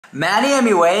Manny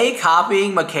MUA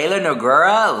copying Mikayla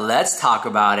Nogueira? Let's talk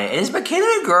about it. Is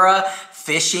Mikayla Nogueira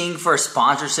fishing for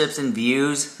sponsorships and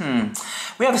views?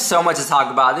 We have so much to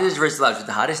talk about. This is Rich Loves with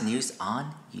the hottest news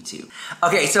on YouTube.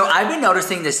 Okay, so I've been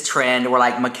noticing this trend where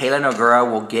like Mikayla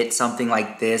Nogueira will get something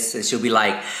like this and she'll be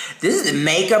like, this is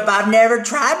makeup I've never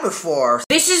tried before.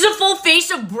 This is a full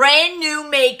face of brand new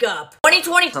makeup.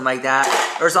 2020. Something like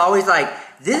that. Or it's always like,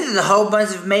 this is a whole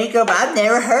bunch of makeup I've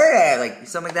never heard of. Like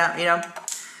something like that, you know?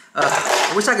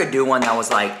 I wish I could do one that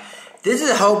was like, this is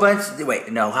a whole bunch,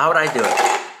 wait, no, how would I do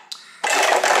it?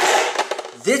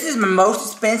 This is my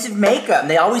most expensive makeup. And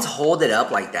they always hold it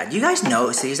up like that. Do you guys know,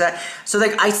 see that? So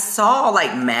like, I saw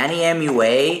like Manny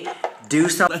MUA do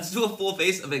something. Let's do a full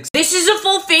face of This is a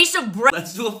full face of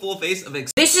Let's do a full face of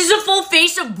This is a full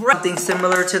face of something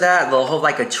similar to that. They'll hold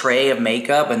like a tray of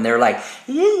makeup and they're like,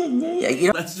 you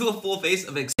know. Let's do a full face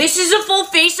of This is a full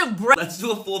face of Let's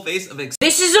do a full face of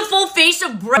This is a full face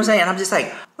of You know what I'm saying? And I'm just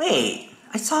like, wait,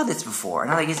 I saw this before.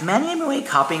 And I'm like, is Manny MUA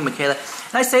copying Mikayla?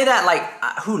 And I say that like,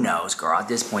 who knows, girl, at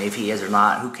this point, if he is or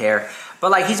not, who cares?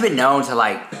 But like, he's been known to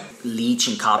like leech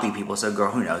and copy people, so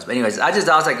girl, who knows? But anyways, that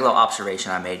was like a little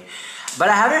observation I made. But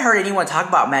I haven't heard anyone talk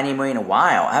about Manny MUA in a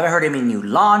while. I haven't heard any new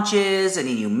launches,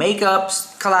 any new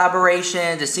makeups,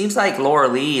 collaborations. It seems like Laura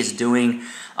Lee is doing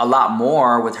a lot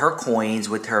more with her coins,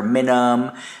 with her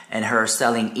Minimum, and her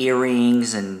selling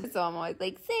earrings and... So I'm always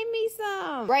like, send me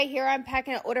some. Right here, I'm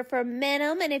packing an order for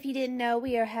Minimum. And if you didn't know,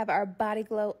 we have our Body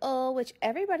Glow Oil, which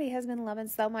everybody has been loving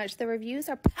so much. The reviews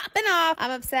are popping off.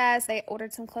 I'm obsessed. They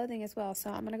ordered some clothing as well.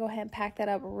 So I'm going to go ahead and pack that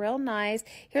up real nice.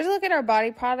 Here's a look at our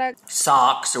body products.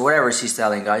 Socks or whatever she's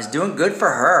selling, guys. Doing good for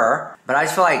her. But I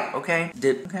just feel like, okay,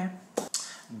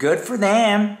 good for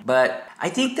them. But I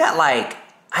think that like,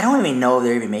 I don't even know if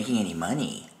they're even making any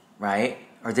money, right?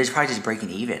 Or they're probably just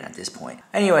breaking even at this point.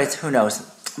 Anyways, who knows?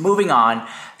 Moving on.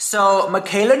 So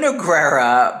Mikayla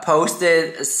Nogueira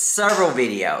posted several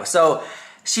videos. So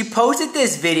she posted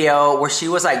this video where she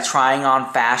was like trying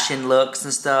on fashion looks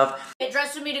and stuff. They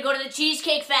dressed with me to go to the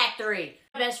Cheesecake Factory.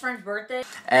 My best friend's birthday.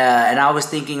 And I was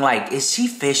thinking like, is she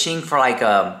fishing for like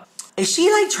is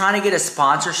she like trying to get a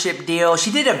sponsorship deal?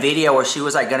 She did a video where she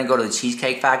was like gonna go to the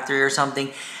Cheesecake Factory or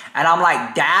something. And I'm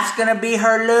like, that's gonna be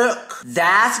her look?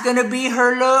 That's gonna be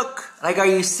her look? Like, are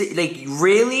you, like,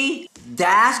 really?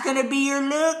 That's gonna be your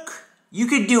look? You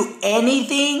could do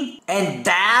anything? And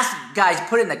that's, guys,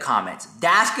 put it in the comments.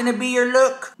 That's gonna be your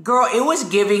look? Girl, it was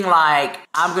giving like,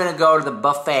 I'm gonna go to the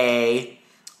buffet.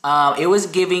 It was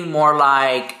giving more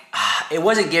like, it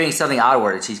wasn't giving something I would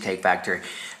wear to Cheesecake Factory.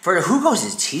 For who goes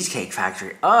to the Cheesecake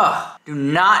Factory? Ugh, do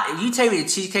not, you take me to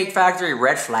Cheesecake Factory,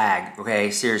 red flag,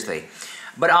 okay, seriously.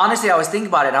 But honestly, I was thinking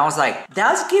about it and I was like,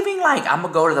 that's giving like, I'm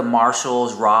gonna go to the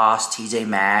Marshalls, Ross, TJ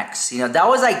Maxx. You know, that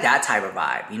was like that type of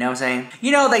vibe. You know what I'm saying?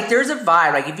 You know, like there's a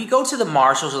vibe. Like if you go to the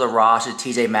Marshalls or the Ross or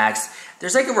TJ Maxx,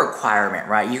 there's like a requirement,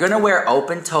 right? You're gonna wear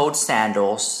open-toed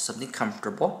sandals, something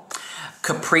comfortable.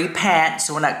 Capri pants,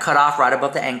 the one that cut off right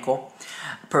above the ankle,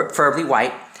 preferably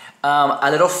white.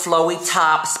 A little flowy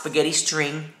top, spaghetti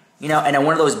string. You know, and then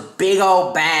one of those big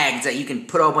old bags that you can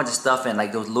put a whole bunch of stuff in,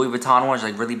 like those Louis Vuitton ones,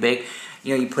 like really big.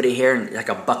 You know, you put it here in like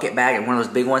a bucket bag, and one of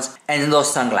those big ones, and then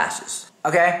those sunglasses,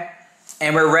 okay?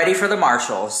 And we're ready for the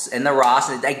Marshalls and the Ross.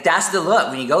 Like that's the look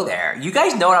when you go there. You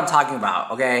guys know what I'm talking about,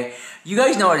 okay? You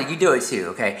guys know it. You do it too,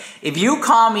 okay? If you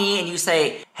call me and you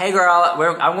say, "Hey, girl,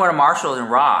 I'm going to Marshalls and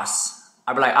Ross,"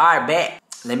 I'll be like, "All right, bet.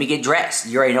 Let me get dressed."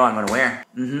 You already know what I'm gonna wear.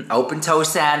 Open-toe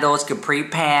sandals, capri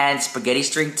pants, spaghetti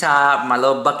string top, my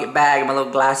little bucket bag, my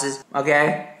little glasses,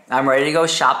 okay? I'm ready to go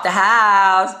shop the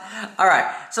house. All right,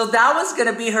 so that was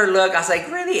gonna be her look. I was like,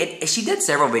 really? She did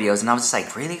several videos and I was just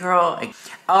like, really, girl? Like,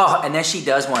 oh, and then she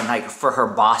does one like for her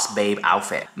boss babe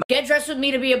outfit. Get dressed with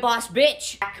me to be a boss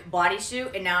bitch.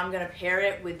 Bodysuit, and now I'm gonna pair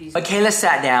it with these. Mikayla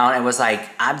sat down and was like,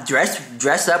 I'm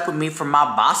dress up with me for my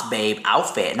boss babe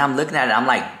outfit. And I'm looking at it, I'm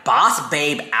like, boss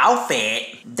babe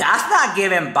outfit? That's not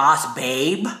giving boss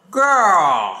babe.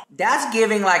 Girl, that's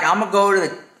giving like, I'm gonna go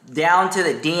to down to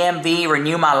the DMV,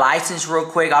 renew my license real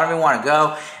quick. I don't even want to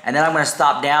go. And then I'm going to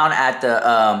stop down at the,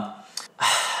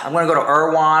 I'm going to go to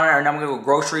Irwan, and I'm going to go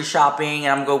grocery shopping,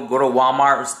 and I'm going to go to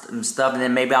Walmart and stuff, and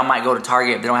then maybe I might go to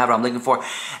Target if they don't have what I'm looking for.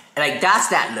 And like, that's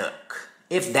that look.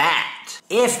 If that.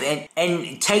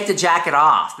 And take the jacket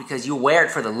off, because you wear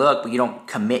it for the look, but you don't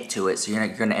commit to it, so you're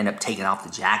going to end up taking off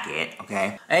the jacket,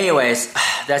 okay? Anyways,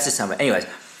 that's just something. Anyways,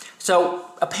 so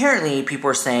apparently people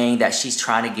are saying that she's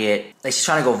trying to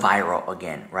go viral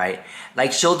again, right?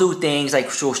 Like she'll do things like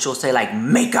she'll say like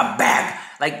makeup bag.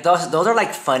 Like those are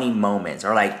like funny moments.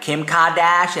 Or like Kim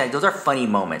Kardashian, like those are funny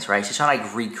moments, right? She's trying to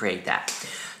like recreate that.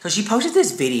 So she posted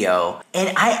this video,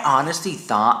 and I honestly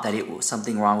thought that it was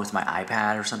something wrong with my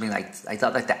iPad or something. Like, I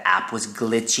thought like the app was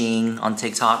glitching on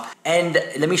TikTok. And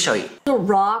let me show you. To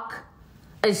rock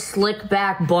a slick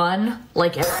back bun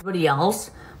like everybody else,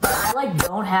 but I like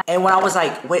don't have. And when I was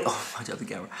like, wait, oh, I dropped the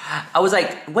camera. I was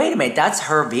like, wait a minute, that's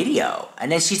her video.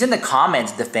 And then she's in the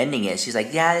comments defending it. She's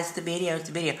like, yeah, it's the video, it's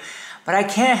the video. But I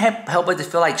can't help but to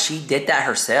feel like she did that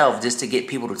herself just to get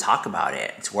people to talk about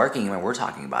it. It's working when we're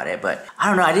talking about it, but I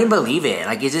don't know, I didn't believe it.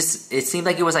 Like, it seemed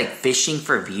like it was like fishing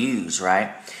for views,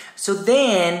 right? So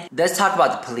then, let's talk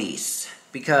about the police.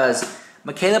 Because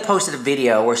Mikayla posted a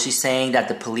video where she's saying that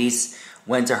the police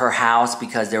went to her house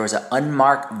because there was an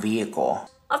unmarked vehicle.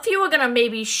 A few are gonna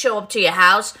maybe show up to your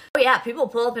house. Oh yeah, people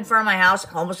pull up in front of my house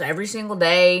almost every single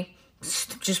day.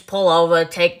 Just pull over,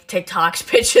 take TikToks,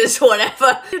 pictures,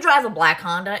 whatever. If you drive a black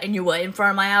Honda and you were in front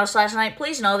of my house last night,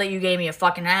 please know that you gave me a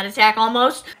fucking heart attack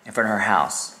almost. In front of her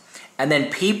house. And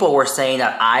then people were saying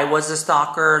that I was the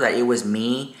stalker, that it was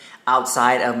me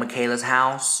outside of Mikayla's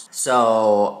house.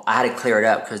 So I had to clear it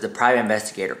up because the private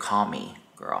investigator called me,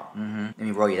 girl. Let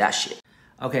me roll you that shit.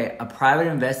 Okay, a private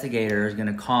investigator is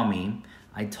gonna call me.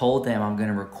 I told them I'm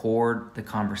gonna record the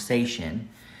conversation.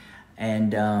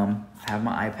 And I have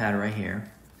my iPad right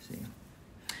here. See,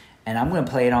 and I'm gonna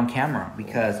play it on camera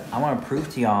because I want to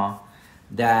prove to y'all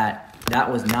that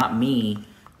that was not me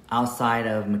outside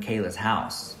of Mikayla's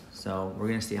house. So we're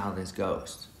gonna see how this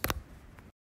goes.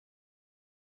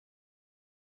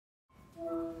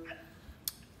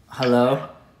 Hello?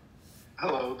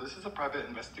 Hello, this is a private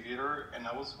investigator, and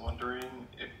I was wondering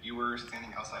if you were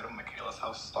standing outside of Mikayla's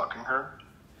house stalking her.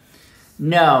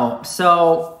 No.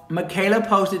 So Mikayla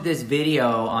posted this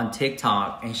video on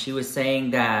TikTok, and she was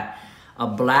saying that a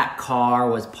black car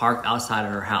was parked outside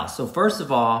of her house. So first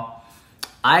of all,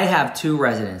 I have two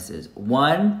residences.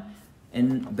 One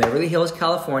in Beverly Hills,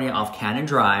 California, off Cannon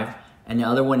Drive, and the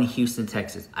other one in Houston,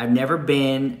 Texas. I've never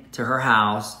been to her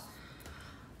house.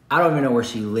 I don't even know where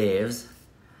she lives.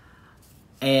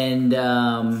 And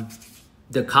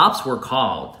the cops were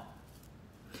called.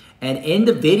 And in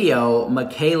the video,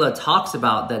 Mikayla talks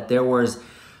about that there was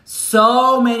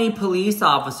so many police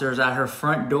officers at her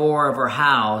front door of her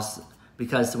house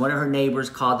because one of her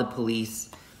neighbors called the police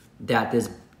that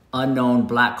this unknown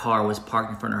black car was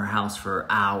parked in front of her house for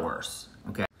hours.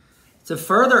 Okay. To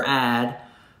further add,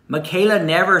 Mikayla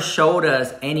never showed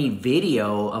us any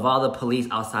video of all the police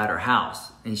outside her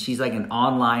house. And she's like an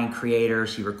online creator.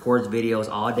 She records videos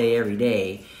all day, every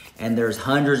day. And there's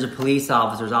hundreds of police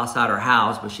officers outside her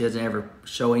house, but she doesn't ever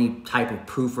show any type of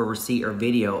proof or receipt or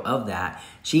video of that.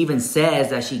 She even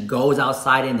says that she goes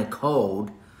outside in the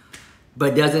cold,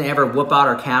 but doesn't ever whip out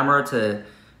her camera to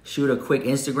shoot a quick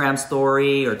Instagram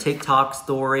story or TikTok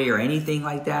story or anything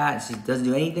like that. She doesn't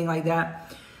do anything like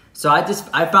that. So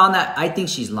I found that I think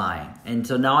she's lying. And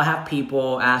so now I have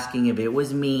people asking if it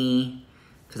was me,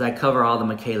 because I cover all the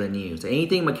Mikayla news.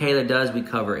 Anything Mikayla does, we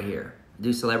cover it here. I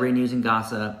do celebrity news and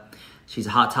gossip. She's a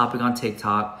hot topic on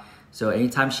TikTok. So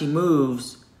anytime she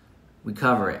moves, we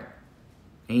cover it.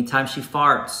 Anytime she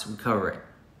farts, we cover it.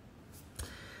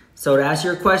 So to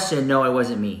answer your question, no, it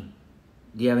wasn't me.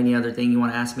 Do you have any other thing you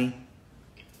want to ask me?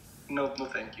 No,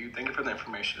 thank you. Thank you for the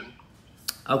information.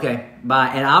 Okay, bye.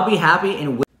 And I'll be happy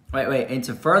and wait. And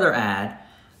to further add,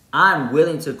 I'm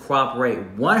willing to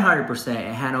cooperate 100%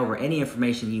 and hand over any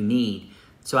information you need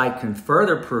so I can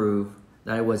further prove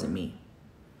that it wasn't me.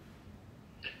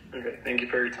 Okay, thank you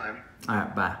for your time. All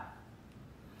right, bye.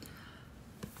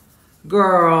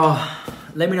 Girl,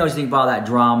 let me know what you think about all that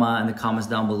drama in the comments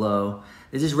down below.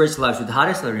 This is Rich Lux with the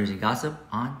hottest celebrity news and gossip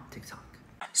on TikTok.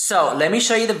 So, let me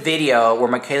show you the video where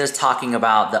Mikayla's talking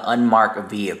about the unmarked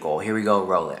vehicle. Here we go,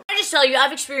 roll it. I just tell you,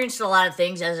 I've experienced a lot of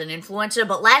things as an influencer,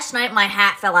 but last night my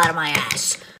hat fell out of my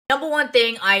ass. Number one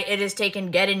thing it has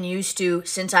taken getting used to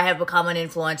since I have become an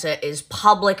influencer is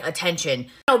public attention. You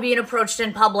know, being approached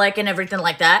in public and everything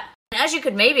like that. As you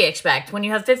could maybe expect, when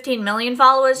you have 15 million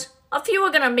followers, a few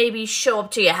are gonna maybe show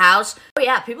up to your house. Oh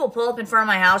yeah, people pull up in front of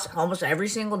my house almost every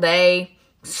single day.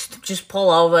 Just pull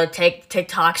over, take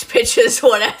TikToks, pictures,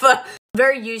 whatever. I'm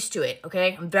very used to it,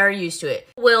 okay? I'm very used to it.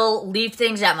 Will leave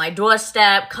things at my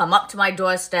doorstep, come up to my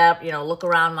doorstep, you know, look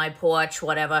around my porch,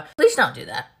 whatever. Please don't do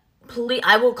that. Please,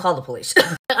 I will call the police.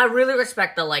 I really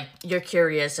respect the, like, you're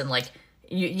curious and, like,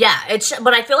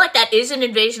 but I feel like that is an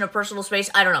invasion of personal space.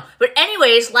 I don't know. But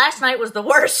anyways, last night was the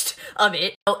worst of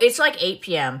it. It's like 8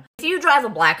 p.m. If you drive a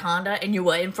black Honda and you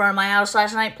were in front of my house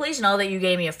last night, please know that you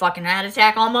gave me a fucking heart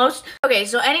attack almost. Okay,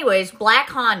 so anyways, black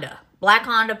Honda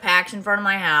packs in front of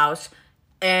my house.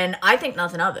 And I think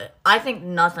nothing of it. I think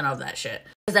nothing of that shit.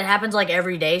 Because that happens like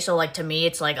every day, so like to me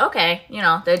it's like, okay, you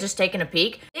know, they're just taking a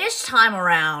peek. This time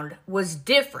around was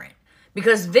different.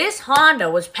 Because this Honda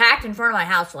was packed in front of my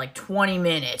house for like 20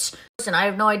 minutes. Listen, I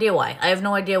have no idea why. I have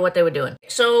no idea what they were doing.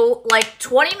 So like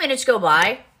 20 minutes go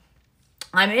by.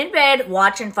 I'm in bed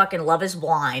watching fucking Love is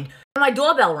Blind. And my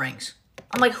doorbell rings.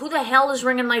 I'm like, who the hell is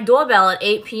ringing my doorbell at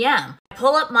 8 p.m.? I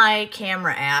pull up my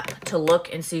camera app to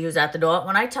look and see who's at the door.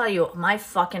 When I tell you, my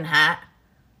fucking hat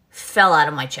fell out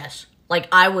of my chest. Like,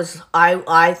 I was not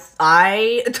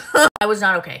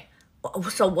okay.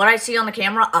 So what I see on the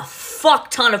camera, a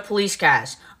fuck ton of police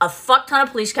cars. A fuck ton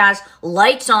of police cars,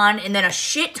 lights on, and then a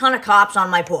shit ton of cops on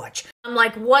my porch. I'm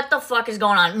like, what the fuck is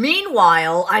going on?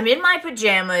 Meanwhile, I'm in my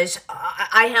pajamas.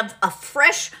 I have a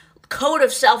fresh coat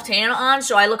of self-tan on,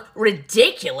 so I look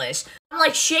ridiculous. I'm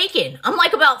like shaking. I'm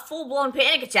like about full-blown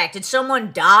panic attack. Did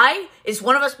someone die? Is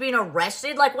one of us being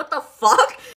arrested? Like, what the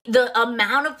fuck? The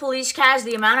amount of police cars,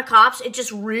 the amount of cops, it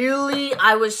just really,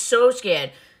 I was so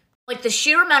scared. Like, the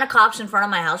sheer amount of cops in front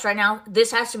of my house right now,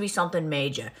 this has to be something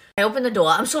major. I open the door.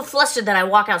 I'm so flustered that I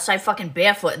walk outside fucking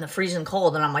barefoot in the freezing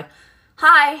cold, and I'm like,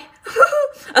 hi.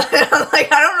 I'm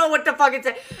like, I don't know what the fuck it's.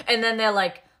 And then they're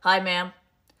like, hi, ma'am.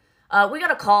 We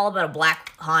got a call about a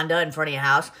black Honda in front of your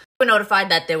house. We were notified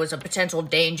that there was a potential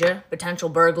danger, potential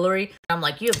burglary. I'm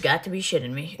like, you've got to be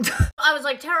shitting me. I was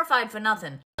like terrified for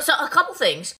nothing. So a couple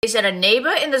things. They said a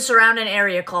neighbor in the surrounding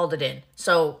area called it in.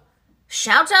 So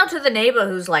shouts out to the neighbor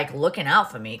who's like looking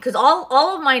out for me. Because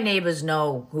all of my neighbors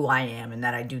know who I am and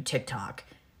that I do TikTok.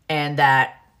 And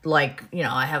that, like, you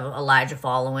know, I have a larger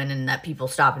following and that people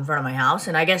stop in front of my house.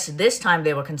 And I guess this time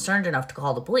they were concerned enough to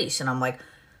call the police. And I'm like,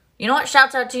 you know what?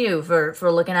 Shouts out to you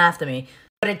for looking after me.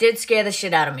 But it did scare the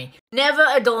shit out of me. Never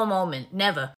a dull moment.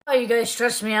 Never. Oh, you guys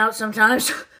stress me out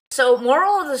sometimes. So,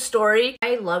 moral of the story,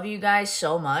 I love you guys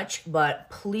so much, but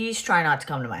please try not to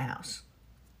come to my house.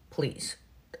 Please.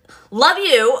 Love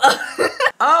you.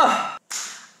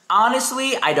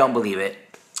 Honestly, I don't believe it.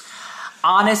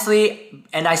 Honestly,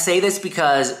 and I say this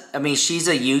because, I mean, she's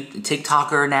a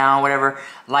TikToker now, whatever.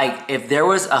 Like, if there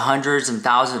was hundreds and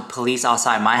thousands of police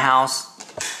outside my house,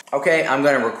 okay, I'm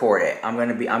gonna record it. I'm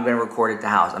gonna record it at the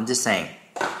house. I'm just saying.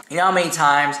 You know how many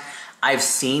times I've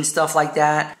seen stuff like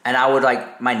that, and I would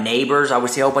my neighbors. I would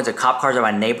see a whole bunch of cop cars at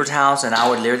my neighbor's house, and I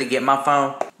would literally get my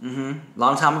phone.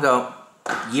 Long time ago,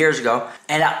 years ago,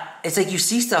 and it's like you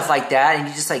see stuff like that, and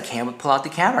you just like can't pull out the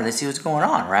camera to see what's going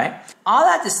on, right? All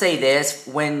that to say this: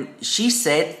 when she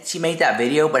said she made that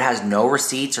video but has no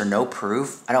receipts or no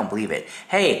proof, I don't believe it.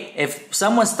 Hey, if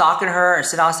someone's stalking her and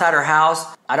sitting outside her house,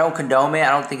 I don't condone it.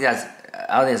 I don't think it's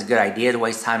a good idea to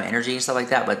waste time and energy and stuff like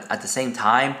that. But at the same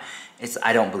time,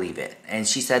 I don't believe it. And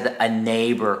she said that a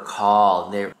neighbor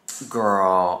called.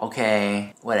 Girl,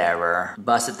 okay, whatever.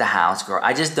 Busted the house, girl.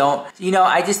 I just don't,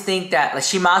 I just think that like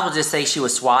she might as well just say she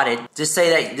was swatted. Just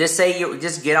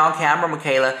get on camera,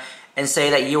 Mikayla, and say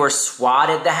that you were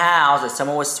swatted the house, that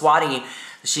someone was swatting you.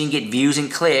 She can get views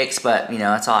and clicks, but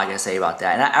that's all I gotta say about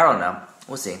that. And I don't know.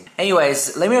 We'll see.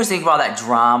 Anyways, let me know what you think about that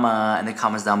drama in the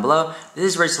comments down below. This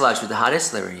is Rich Lux with the hottest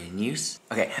celebrity news.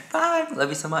 Okay, bye. Love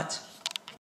you so much.